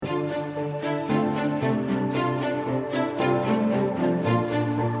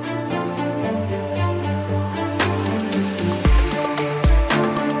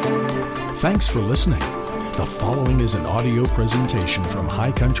Thanks for listening. The following is an audio presentation from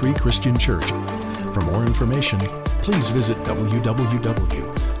High Country Christian Church. For more information, please visit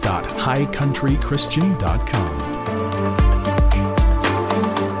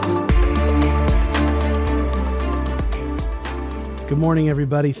Good morning,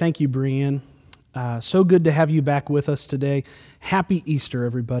 everybody. Thank you, Brianne. So good to have you back with us today. Happy Easter,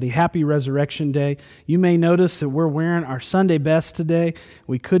 everybody. Happy Resurrection Day. You may notice that we're wearing our Sunday best today.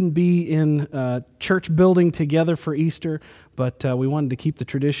 We couldn't be in church building together for Easter, but we wanted to keep the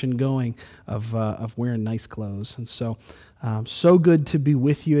tradition going of wearing nice clothes. And so good to be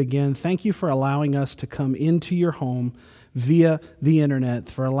with you again. Thank you for allowing us to come into your home via the internet,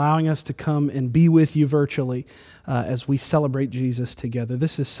 for allowing us to come and be with you virtually as we celebrate Jesus together.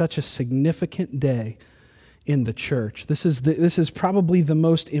 This is such a significant day in the church. This is probably the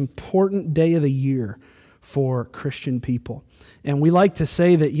most important day of the year for Christian people. And we like to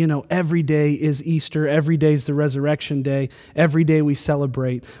say that, every day is Easter, every day is the resurrection day, every day we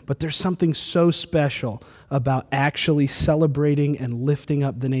celebrate, but there's something so special about actually celebrating and lifting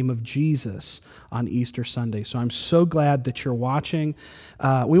up the name of Jesus on Easter Sunday. So I'm so glad that you're watching.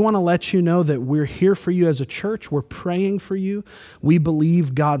 We want to let you know that we're here for you as a church. We're praying for you. We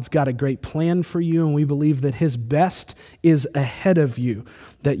believe God's got a great plan for you, and we believe that His best is ahead of you,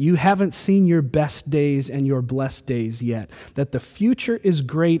 that you haven't seen your best days and your blessed days yet, that the future is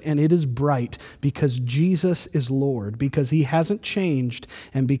great and it is bright because Jesus is Lord, because He hasn't changed,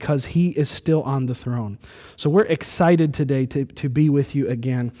 and because He is still on the throne. So we're excited today to be with you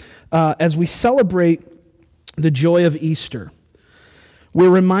again. As we celebrate the joy of Easter, we're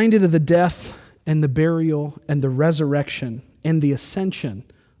reminded of the death and the burial and the resurrection and the ascension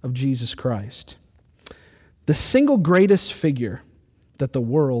of Jesus Christ. The single greatest figure that the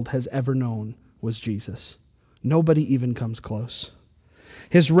world has ever known was Jesus. Nobody even comes close.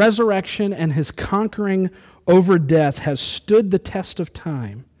 His resurrection and His conquering over death has stood the test of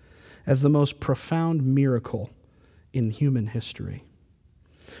time as the most profound miracle in human history.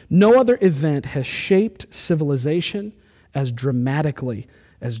 No other event has shaped civilization as dramatically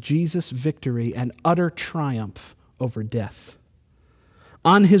as Jesus' victory and utter triumph over death.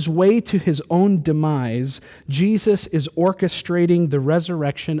 On His way to His own demise, Jesus is orchestrating the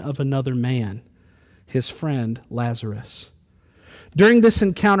resurrection of another man, His friend Lazarus. During this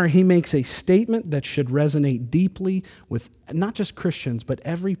encounter, He makes a statement that should resonate deeply with not just Christians, but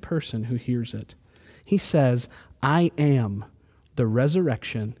every person who hears it. He says, "I am the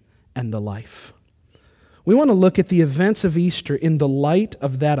resurrection and the life." We want to look at the events of Easter in the light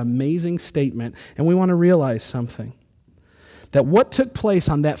of that amazing statement, and we want to realize something. That what took place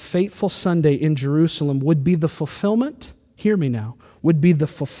on that fateful Sunday in Jerusalem would be the fulfillment, hear me now, would be the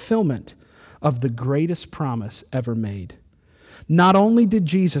fulfillment of the greatest promise ever made. Not only did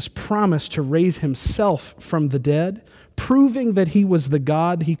Jesus promise to raise Himself from the dead, proving that He was the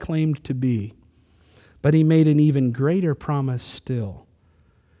God He claimed to be, but He made an even greater promise still,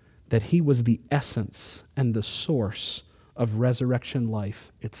 that He was the essence and the source of resurrection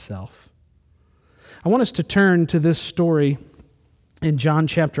life itself. I want us to turn to this story in John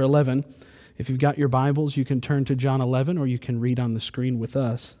chapter 11. If you've got your Bibles, you can turn to John 11, or you can read on the screen with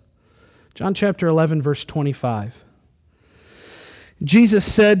us. John chapter 11, verse 25. Jesus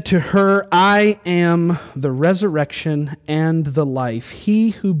said to her, "I am the resurrection and the life.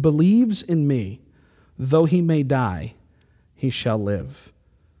 He who believes in me, though he may die, he shall live."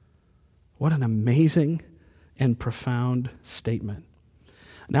 What an amazing and profound statement.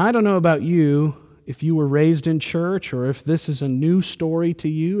 Now, I don't know about you, if you were raised in church, or if this is a new story to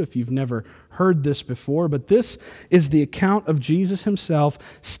you, if you've never heard this before, but this is the account of Jesus Himself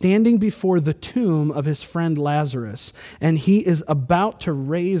standing before the tomb of His friend Lazarus, and He is about to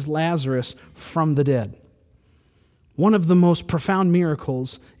raise Lazarus from the dead. One of the most profound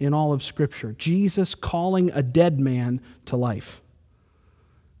miracles in all of Scripture, Jesus calling a dead man to life.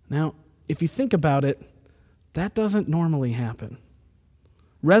 Now, if you think about it, that doesn't normally happen.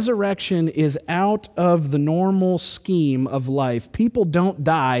 Resurrection is out of the normal scheme of life. People don't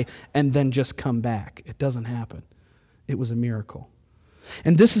die and then just come back. It doesn't happen. It was a miracle.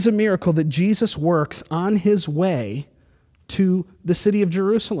 And this is a miracle that Jesus works on His way to the city of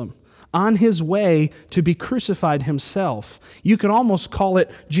Jerusalem, on His way to be crucified Himself. You could almost call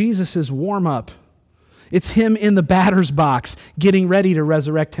it Jesus' warm-up. It's Him in the batter's box, getting ready to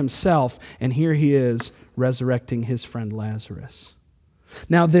resurrect Himself, and here He is resurrecting His friend Lazarus.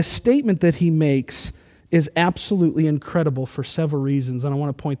 Now, this statement that He makes is absolutely incredible for several reasons, and I want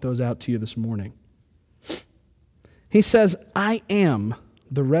to point those out to you this morning. He says, "I am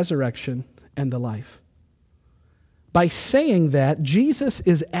the resurrection and the life." By saying that, Jesus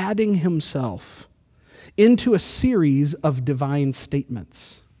is adding himself into a series of divine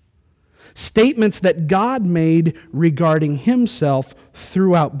statements. Statements that God made regarding himself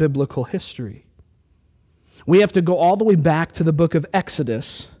throughout biblical history. We have to go all the way back to the book of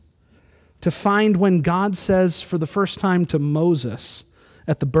Exodus to find when God says for the first time to Moses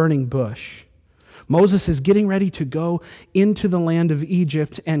at the burning bush. Moses is getting ready to go into the land of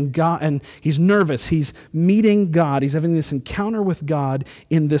Egypt, and he's nervous. He's meeting God. He's having this encounter with God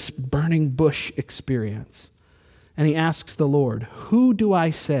in this burning bush experience. And he asks the Lord, "Who do I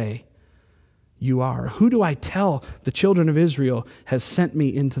say you are? Who do I tell the children of Israel has sent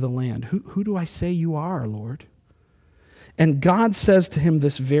me into the land? Who do I say you are, Lord?" And God says to him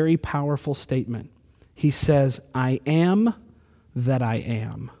this very powerful statement. He says, "I am that I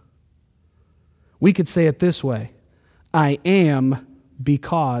am." We could say it this way: I am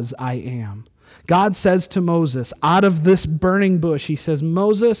because I am. God says to Moses, out of this burning bush, he says,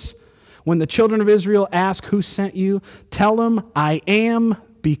 "Moses, when the children of Israel ask who sent you, tell them I am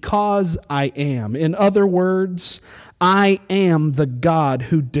because I am." In other words, I am the God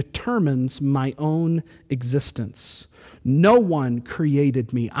who determines my own existence. No one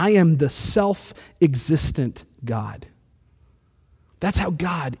created me. I am the self-existent God. That's how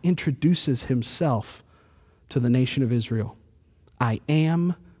God introduces himself to the nation of Israel. I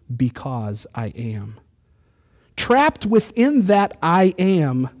am because I am. Trapped within that I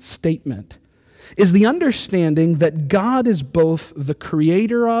am statement is the understanding that God is both the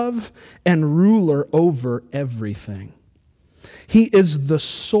creator of and ruler over everything. He is the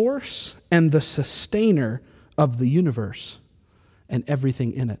source and the sustainer of the universe and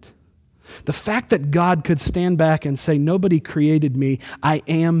everything in it. The fact that God could stand back and say, "Nobody created me, I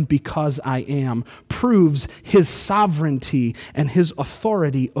am because I am," proves his sovereignty and his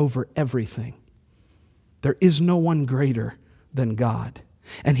authority over everything. There is no one greater than God.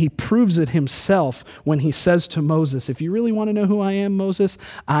 And he proves it himself when he says to Moses, "If you really want to know who I am, Moses,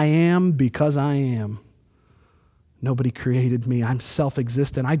 I am because I am. Nobody created me. I'm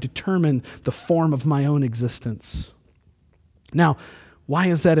self-existent. I determine the form of my own existence." Now, why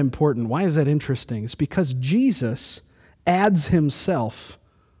is that important? Why is that interesting? It's because Jesus adds himself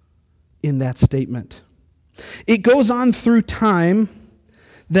in that statement. It goes on through time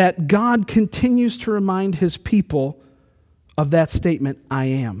that God continues to remind his people of that statement, I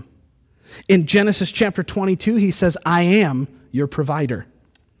am. In Genesis chapter 22, he says, "I am your provider."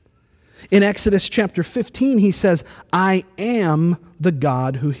 In Exodus chapter 15, he says, "I am the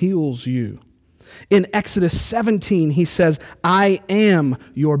God who heals you." In Exodus 17, he says, "I am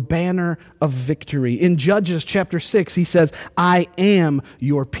your banner of victory." In Judges chapter 6, he says, "I am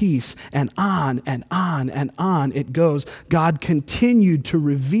your peace." And on and on and on it goes. God continued to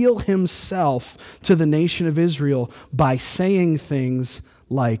reveal himself to the nation of Israel by saying things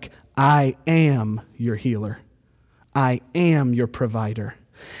like, "I am your healer. I am your provider."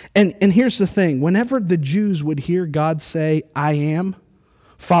 And here's the thing. Whenever the Jews would hear God say, "I am,"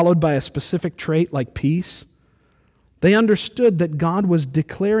 followed by a specific trait like peace, they understood that God was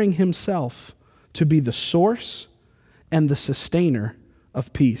declaring himself to be the source and the sustainer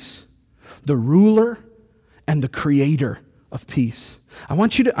of peace, the ruler and the creator of peace. I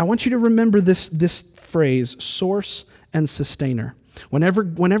want you to remember this phrase, source and sustainer. Whenever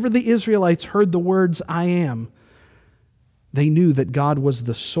the Israelites heard the words, "I am," they knew that God was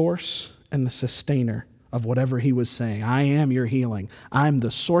the source and the sustainer of whatever he was saying. I am your healing. I'm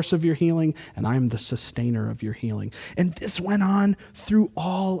the source of your healing, and I'm the sustainer of your healing. And this went on through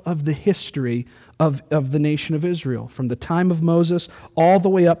all of the history of the nation of Israel, from the time of Moses all the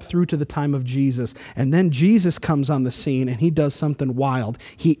way up through to the time of Jesus. And then Jesus comes on the scene, and he does something wild.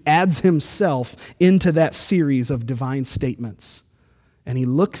 He adds himself into that series of divine statements. And he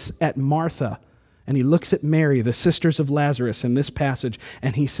looks at Martha, and he looks at Mary, the sisters of Lazarus in this passage,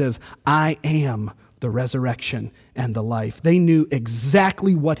 and he says, I am the resurrection and the life. They knew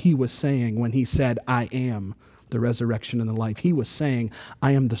exactly what he was saying when he said, I am the resurrection and the life. He was saying,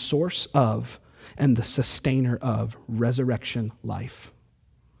 I am the source of and the sustainer of resurrection life.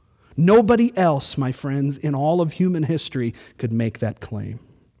 Nobody else, my friends, in all of human history could make that claim.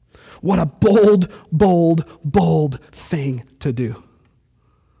 What a bold, bold, bold thing to do.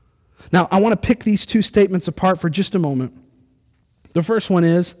 Now, I want to pick these two statements apart for just a moment. The first one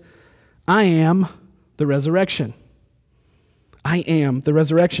is, I am the resurrection. I am the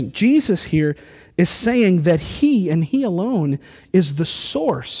resurrection. Jesus here is saying that he and he alone is the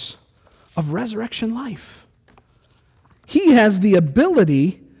source of resurrection life. He has the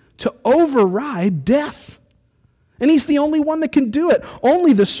ability to override death And he's the only one that can do it.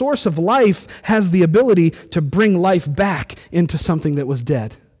 Only the source of life has the ability to bring life back into something that was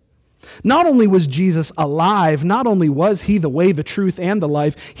dead. Not only was Jesus alive, not only was he the way, the truth, and the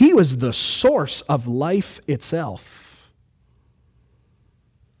life, he was the source of life itself.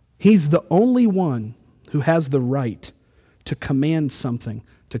 He's the only one who has the right to command something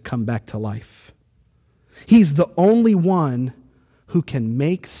to come back to life. He's the only one who can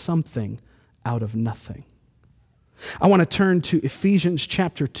make something out of nothing. I want to turn to Ephesians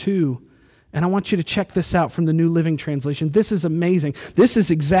chapter 2, and I want you to check this out from the New Living Translation. This is amazing. This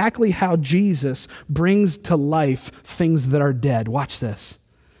is exactly how Jesus brings to life things that are dead. Watch this.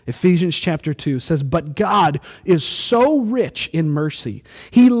 Ephesians chapter 2 says, "But God is so rich in mercy.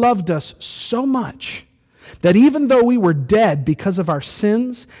 He loved us so much that even though we were dead because of our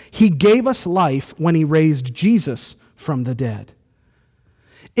sins, He gave us life when He raised Jesus from the dead."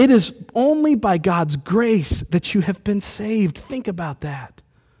 It is only by God's grace that you have been saved. Think about that.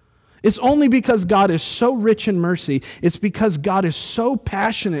 It's only because God is so rich in mercy. It's because God is so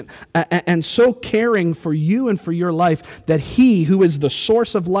passionate and so caring for you and for your life that He, who is the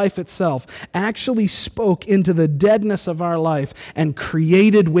source of life itself, actually spoke into the deadness of our life and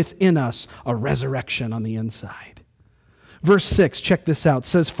created within us a resurrection on the inside. Verse 6, check this out,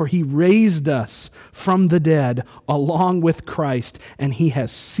 says, "For He raised us from the dead along with Christ, and He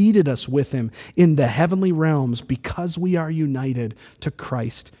has seated us with Him in the heavenly realms because we are united to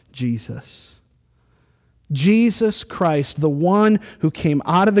Christ Jesus." Jesus Christ, the one who came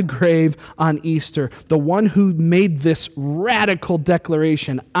out of the grave on Easter, the one who made this radical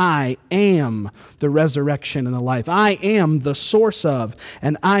declaration, "I am the resurrection and the life. I am the source of,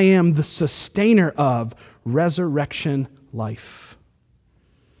 and I am the sustainer of resurrection life."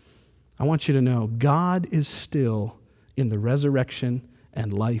 I want you to know God is still in the resurrection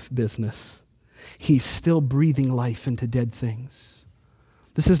and life business. He's still breathing life into dead things.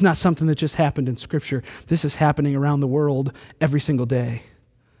 This is not something that just happened in Scripture. This is happening around the world every single day.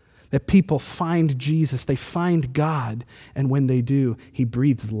 That people find Jesus, they find God, and when they do, He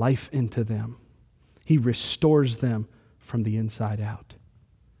breathes life into them. He restores them from the inside out.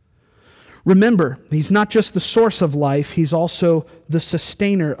 Remember, He's not just the source of life, He's also the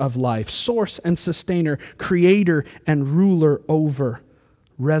sustainer of life. Source and sustainer, creator and ruler over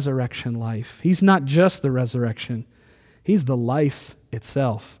resurrection life. He's not just the resurrection, He's the life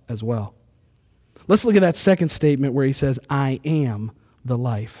itself as well. Let's look at that second statement where He says, "I am the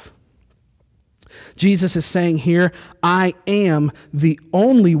life." Jesus is saying here, I am the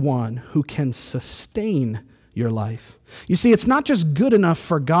only one who can sustain your life. You see, it's not just good enough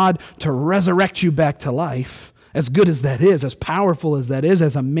for God to resurrect you back to life, as good as that is, as powerful as that is,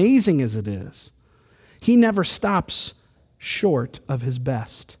 as amazing as it is. He never stops short of His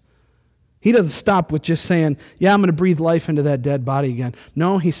best. He doesn't stop with just saying, yeah, I'm going to breathe life into that dead body again.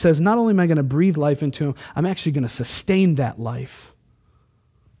 No, He says, not only am I going to breathe life into him, I'm actually going to sustain that life.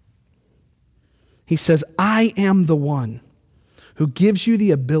 He says, I am the one who gives you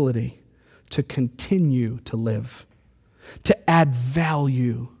the ability to continue to live, to add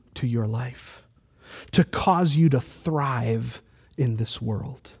value to your life, to cause you to thrive in this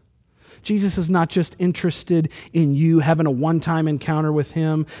world. Jesus is not just interested in you having a one-time encounter with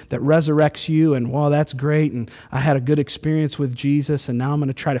Him that resurrects you and, well, that's great, and I had a good experience with Jesus, and now I'm going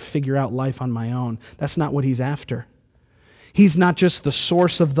to try to figure out life on my own. That's not what He's after. He's not just the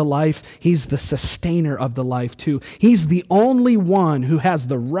source of the life, He's the sustainer of the life too. He's the only one who has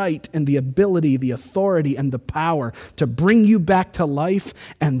the right and the ability, the authority and the power to bring you back to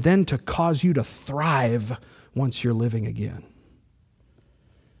life and then to cause you to thrive once you're living again.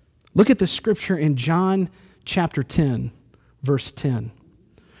 Look at the scripture in John chapter 10, verse 10.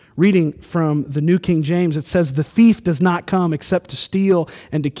 Reading from the New King James, it says, "The thief does not come except to steal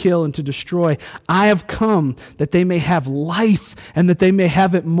and to kill and to destroy. I have come that they may have life and that they may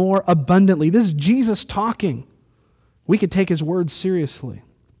have it more abundantly." This is Jesus talking. We could take His words seriously.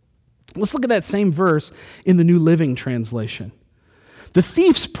 Let's look at that same verse in the New Living Translation. "The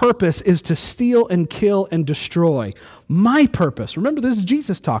thief's purpose is to steal and kill and destroy. My purpose," remember this is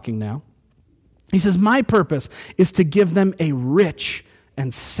Jesus talking now. He says, "My purpose is to give them a rich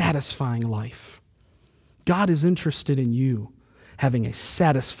and satisfying life." God is interested in you having a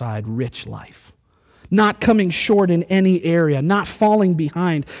satisfied, rich life. Not coming short in any area, not falling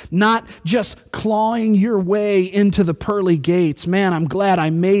behind, not just clawing your way into the pearly gates. Man, I'm glad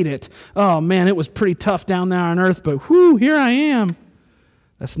I made it. Oh man, it was pretty tough down there on earth, but whoo, here I am.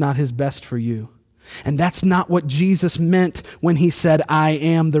 That's not His best for you. And that's not what Jesus meant when he said, I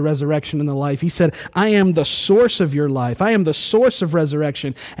am the resurrection and the life. He said, I am the source of your life. I am the source of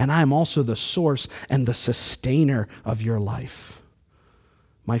resurrection, and I am also the source and the sustainer of your life.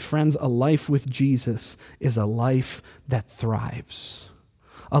 My friends, a life with Jesus is a life that thrives.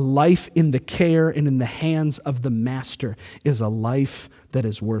 A life in the care and in the hands of the Master is a life that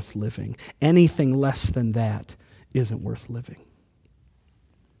is worth living. Anything less than that isn't worth living.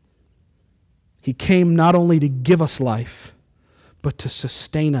 He came not only to give us life, but to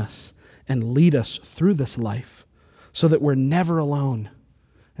sustain us and lead us through this life so that we're never alone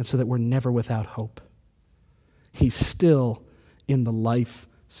and so that we're never without hope. He's still in the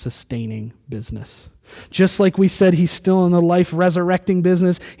life-sustaining business. Just like we said he's still in the life-resurrecting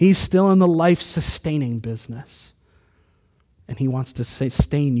business, he's still in the life-sustaining business. And he wants to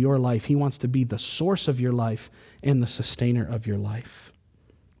sustain your life. He wants to be the source of your life and the sustainer of your life.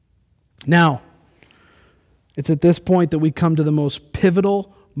 Now, it's at this point that we come to the most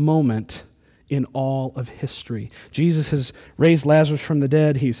pivotal moment in all of history. Jesus has raised Lazarus from the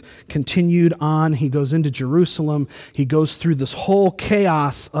dead. He's continued on. He goes into Jerusalem. He goes through this whole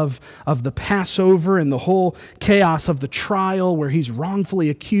chaos of the Passover and the whole chaos of the trial where he's wrongfully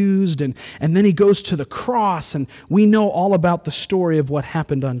accused. And then he goes to the cross, and we know all about the story of what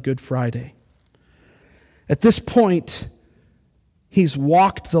happened on Good Friday. At this point, he's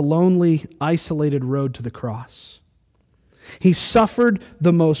walked the lonely, isolated road to the cross. He suffered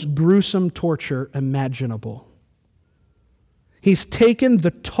the most gruesome torture imaginable. He's taken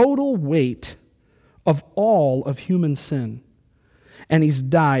the total weight of all of human sin, and he's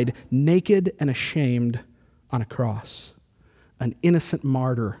died naked and ashamed on a cross, an innocent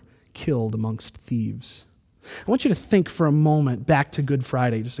martyr killed amongst thieves. I want you to think for a moment back to Good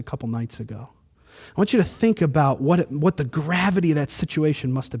Friday just a couple nights ago. I want you to think about what the gravity of that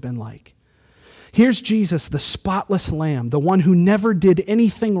situation must have been like. Here's Jesus, the spotless Lamb, the one who never did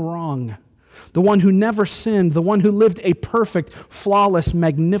anything wrong, the one who never sinned, the one who lived a perfect, flawless,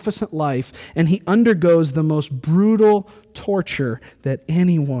 magnificent life, and he undergoes the most brutal torture that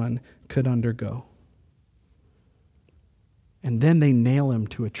anyone could undergo. And then they nail him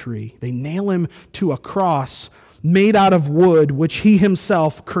to a tree. They nail him to a cross made out of wood, which he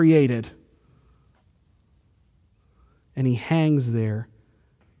himself created. And he hangs there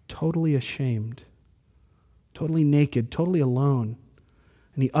totally ashamed, totally naked, totally alone.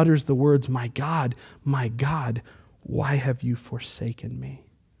 And he utters the words, my God, why have you forsaken me?"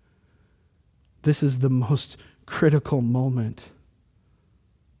 This is the most critical moment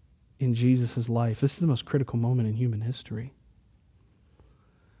in Jesus' life. This is the most critical moment in human history.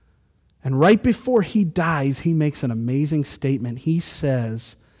 And right before he dies, he makes an amazing statement. He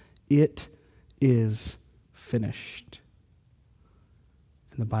says, "It is finished."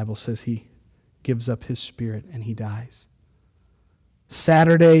 And the Bible says he gives up his spirit and he dies.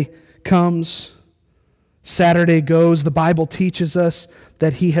 Saturday comes, Saturday goes. The Bible teaches us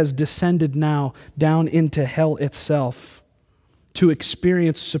that he has descended now down into hell itself to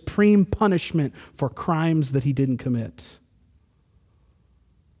experience supreme punishment for crimes that he didn't commit.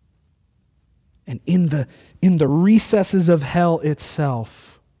 And in the recesses of hell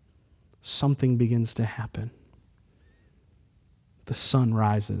itself, something begins to happen. The sun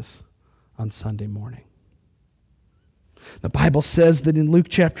rises on Sunday morning. The Bible says that in Luke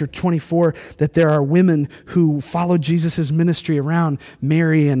chapter 24 that there are women who follow Jesus' ministry around,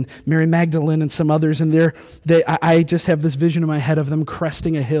 Mary and Mary Magdalene and some others, and I just have this vision in my head of them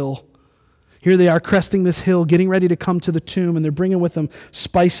cresting a hill. Here they are cresting this hill, getting ready to come to the tomb, and they're bringing with them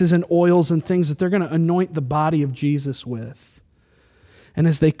spices and oils and things that they're going to anoint the body of Jesus with. And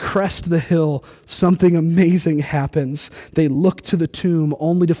as they crest the hill, something amazing happens. They look to the tomb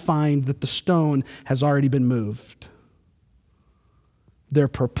only to find that the stone has already been moved. They're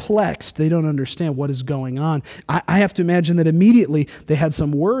perplexed. They don't understand what is going on. I have to imagine that immediately they had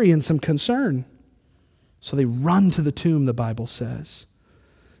some worry and some concern. So they run to the tomb, the Bible says.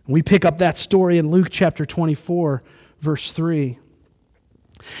 We pick up that story in Luke chapter 24, verse 3.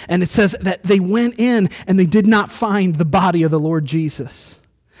 And it says that they went in and they did not find the body of the Lord Jesus.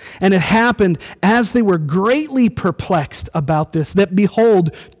 And it happened as they were greatly perplexed about this, that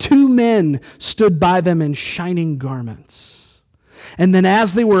behold, 2 men stood by them in shining garments. And then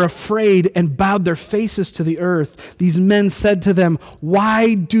as they were afraid and bowed their faces to the earth, these men said to them,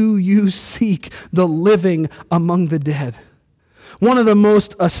 "Why do you seek the living among the dead?" One of the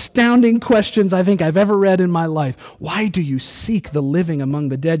most astounding questions I think I've ever read in my life. Why do you seek the living among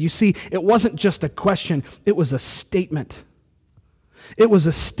the dead? You see, it wasn't just a question, it was a statement. It was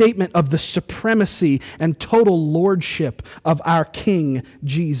a statement of the supremacy and total lordship of our King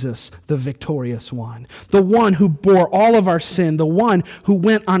Jesus, the victorious one. The one who bore all of our sin, the one who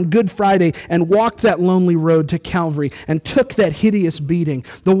went on Good Friday and walked that lonely road to Calvary and took that hideous beating.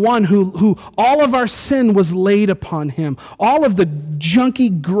 The one who all of our sin was laid upon him. All of the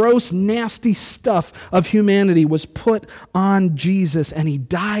junky, gross, nasty stuff of humanity was put on Jesus, and he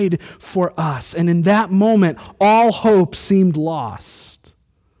died for us. And in that moment, all hope seemed lost.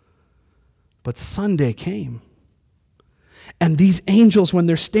 But Sunday came. And these angels, when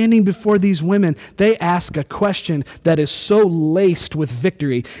they're standing before these women, they ask a question that is so laced with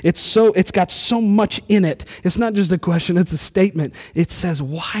victory. It's got so much in it. It's not just a question, it's a statement. It says,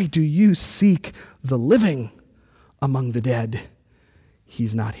 "Why do you seek the living among the dead?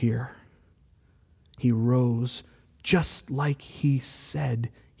 He's not here. He rose just like he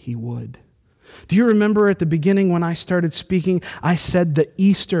said he would." Do you remember at the beginning when I started speaking, I said that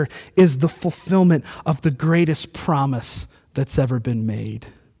Easter is the fulfillment of the greatest promise that's ever been made.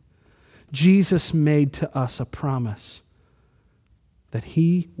 Jesus made to us a promise that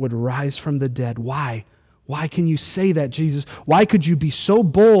he would rise from the dead. Why? Why can you say that, Jesus? Why could you be so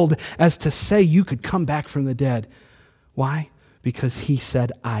bold as to say you could come back from the dead? Why? Because he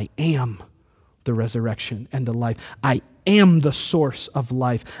said, "I am the resurrection and the life. I am the source of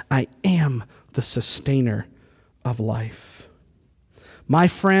life. I am the sustainer of life." My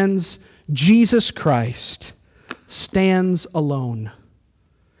friends, Jesus Christ stands alone,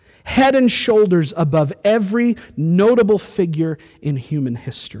 head and shoulders above every notable figure in human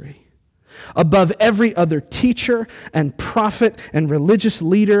history, above every other teacher and prophet and religious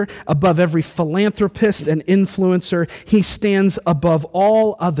leader, above every philanthropist and influencer. He stands above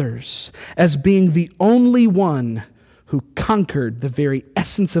all others as being the only one who conquered the very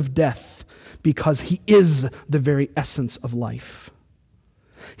essence of death, because he is the very essence of life.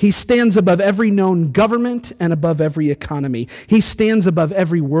 He stands above every known government and above every economy. He stands above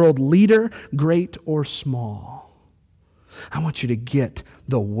every world leader, great or small. I want you to get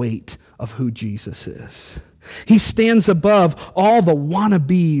the weight of who Jesus is. He stands above all the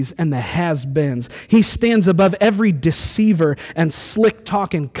wannabes and the has-beens. He stands above every deceiver and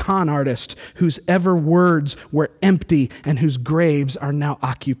slick-talking con artist whose ever words were empty and whose graves are now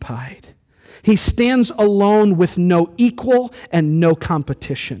occupied. He stands alone with no equal and no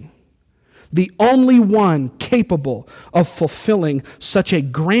competition. The only one capable of fulfilling such a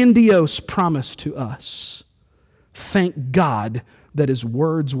grandiose promise to us. Thank God that his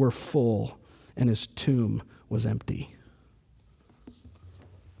words were full and his tomb was empty.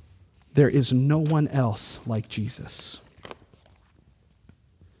 There is no one else like Jesus.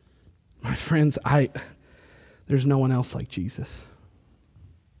 My friends, there's no one else like Jesus.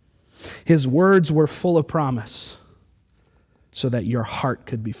 His words were full of promise so that your heart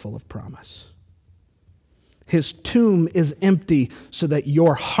could be full of promise. His tomb is empty so that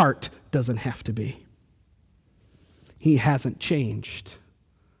your heart doesn't have to be. He hasn't changed.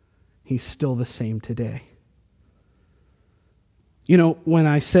 He's still the same today. You know, when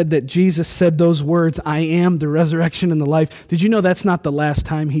I said that Jesus said those words, "I am the resurrection and the life," did you know that's not the last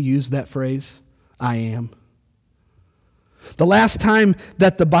time he used that phrase, "I am"? The last time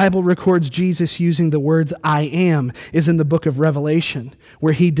that the Bible records Jesus using the words "I am" is in the book of Revelation,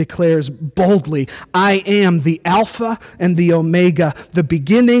 where he declares boldly, "I am the Alpha and the Omega, the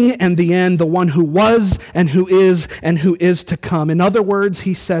beginning and the end, the one who was and who is to come." In other words,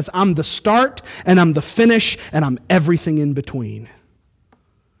 he says, "I'm the start and I'm the finish and I'm everything in between."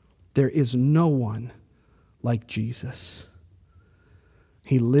 There is no one like Jesus.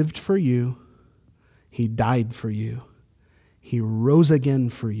 He lived for you. He died for you. He rose again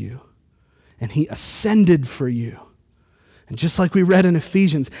for you, and he ascended for you. And just like we read in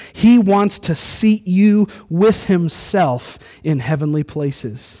Ephesians, he wants to seat you with himself in heavenly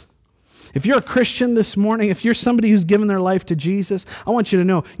places. If you're a Christian this morning, if you're somebody who's given their life to Jesus, I want you to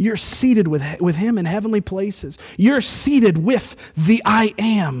know you're seated with him in heavenly places. You're seated with the I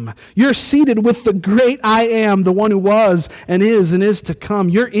am. You're seated with the great I am, the one who was and is to come.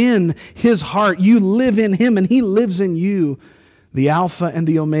 You're in his heart. You live in him and he lives in you. The Alpha and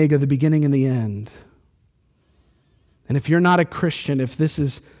the Omega, the beginning and the end. And if you're not a Christian, if this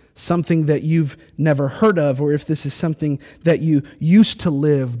is something that you've never heard of, or if this is something that you used to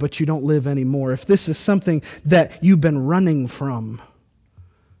live but you don't live anymore, if this is something that you've been running from,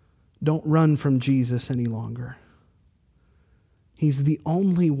 don't run from Jesus any longer. He's the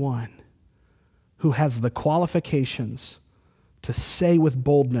only one who has the qualifications to say with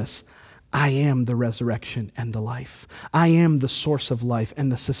boldness, "I am the resurrection and the life. I am the source of life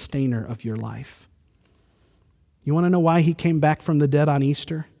and the sustainer of your life." You want to know why he came back from the dead on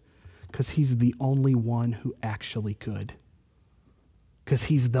Easter? Because he's the only one who actually could. Because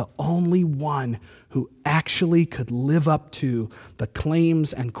he's the only one who actually could live up to the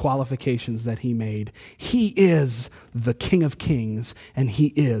claims and qualifications that he made. He is the King of Kings, and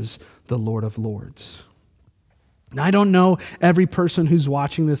he is the Lord of Lords. Now, I don't know every person who's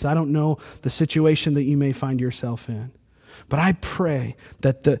watching this. I don't know the situation that you may find yourself in. But I pray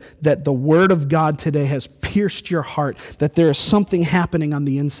that the Word of God today has pierced your heart, that there is something happening on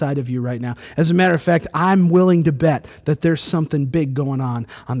the inside of you right now. As a matter of fact, I'm willing to bet that there's something big going on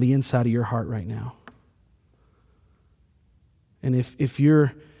the inside of your heart right now. And if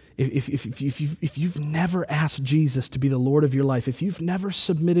you've never asked Jesus to be the Lord of your life, if you've never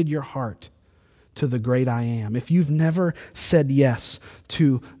submitted your heart to the great I am, if you've never said yes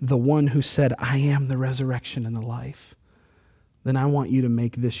to the one who said, I am the resurrection and the life, then I want you to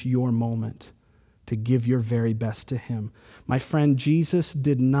make this your moment to give your very best to him. My friend, Jesus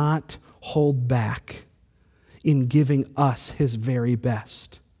did not hold back in giving us his very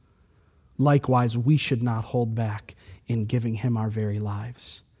best. Likewise, we should not hold back in giving him our very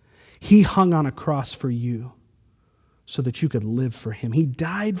lives. He hung on a cross for you so that you could live for him. He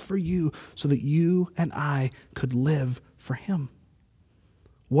died for you so that you and I could live for him.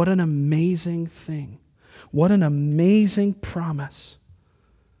 What an amazing thing. What an amazing promise.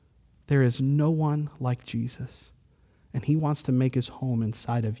 There is no one like Jesus, and he wants to make his home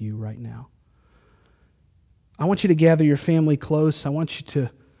inside of you right now. I want you to gather your family close. I want you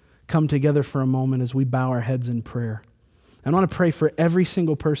to come together for a moment as we bow our heads in prayer. I want to pray for every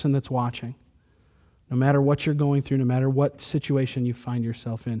single person that's watching. No matter what you're going through, no matter what situation you find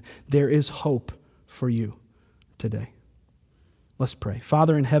yourself in, there is hope for you today. Let's pray.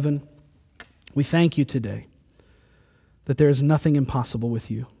 Father in heaven, we thank you today that there is nothing impossible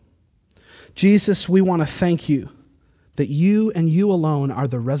with you. Jesus, we want to thank you that you and you alone are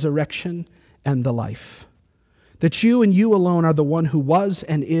the resurrection and the life. That you and you alone are the one who was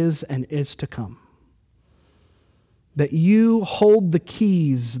and is to come. That you hold the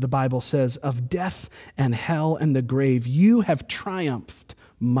keys, the Bible says, of death and hell and the grave. You have triumphed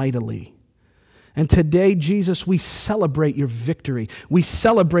mightily. And today, Jesus, we celebrate your victory. We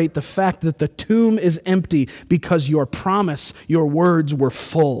celebrate the fact that the tomb is empty because your promise, your words were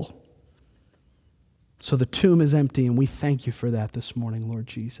full. So the tomb is empty, and we thank you for that this morning, Lord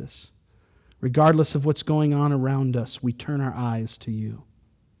Jesus. Regardless of what's going on around us, we turn our eyes to you,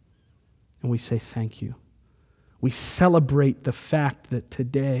 and we say thank you. We celebrate the fact that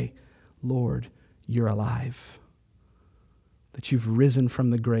today, Lord, you're alive, that you've risen from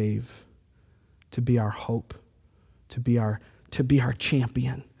the grave to be our hope, to be our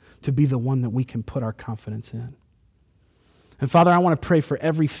champion, to be the one that we can put our confidence in. And Father, I want to pray for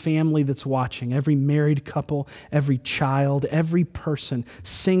every family that's watching, every married couple, every child, every person,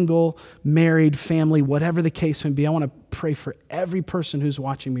 single, married, family, whatever the case may be. I want to pray for every person who's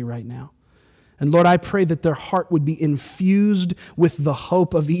watching me right now. And Lord, I pray that their heart would be infused with the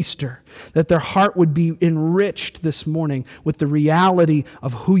hope of Easter, that their heart would be enriched this morning with the reality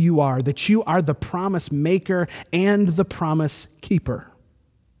of who you are, that you are the promise maker and the promise keeper.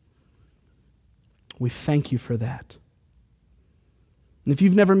 We thank you for that. And if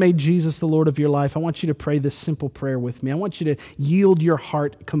you've never made Jesus the Lord of your life, I want you to pray this simple prayer with me. I want you to yield your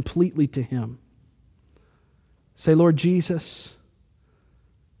heart completely to him. Say, Lord Jesus,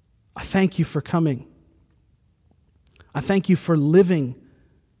 I thank you for coming. I thank you for living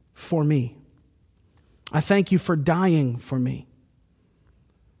for me. I thank you for dying for me.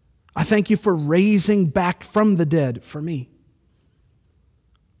 I thank you for raising back from the dead for me.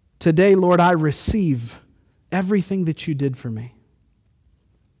 Today, Lord, I receive everything that you did for me.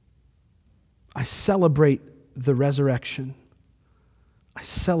 I celebrate the resurrection. I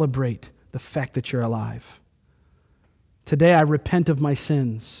celebrate the fact that you're alive. Today, I repent of my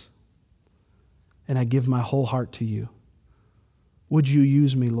sins. And I give my whole heart to you. Would you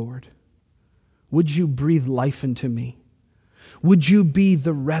use me, Lord? Would you breathe life into me? Would you be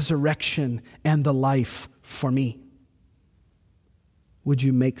the resurrection and the life for me? Would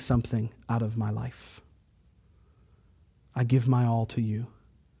you make something out of my life? I give my all to you.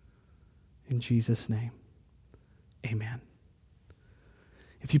 In Jesus' name, amen.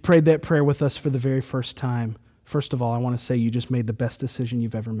 If you prayed that prayer with us for the very first time, first of all, I want to say you just made the best decision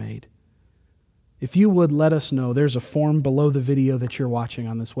you've ever made. If you would let us know, there's a form below the video that you're watching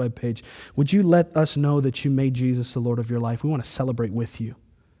on this webpage. Would you let us know that you made Jesus the Lord of your life? We want to celebrate with you.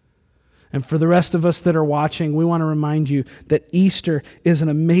 And for the rest of us that are watching, we want to remind you that Easter is an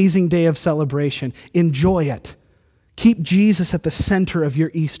amazing day of celebration. Enjoy it. Keep Jesus at the center of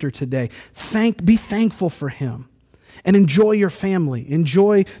your Easter today. Be thankful for him. and enjoy your family.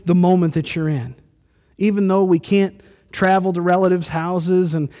 Enjoy the moment that you're in. Even though we can't travel to relatives'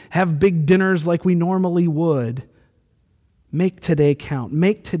 houses and have big dinners like we normally would, make today count.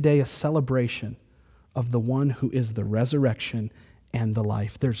 Make today a celebration of the one who is the resurrection and the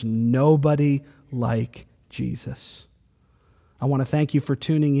life. There's nobody like Jesus. I want to thank you for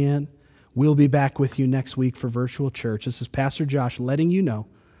tuning in. We'll be back with you next week for Virtual Church. This is Pastor Josh letting you know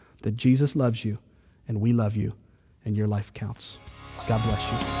that Jesus loves you and we love you and your life counts. God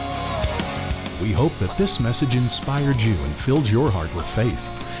bless you. We hope that this message inspired you and filled your heart with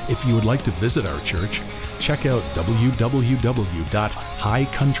faith. If you would like to visit our church, check out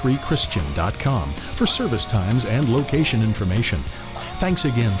www.highcountrychristian.com for service times and location information. Thanks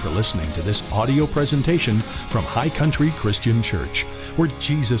again for listening to this audio presentation from High Country Christian Church, where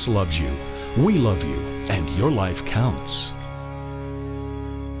Jesus loves you, we love you, and your life counts.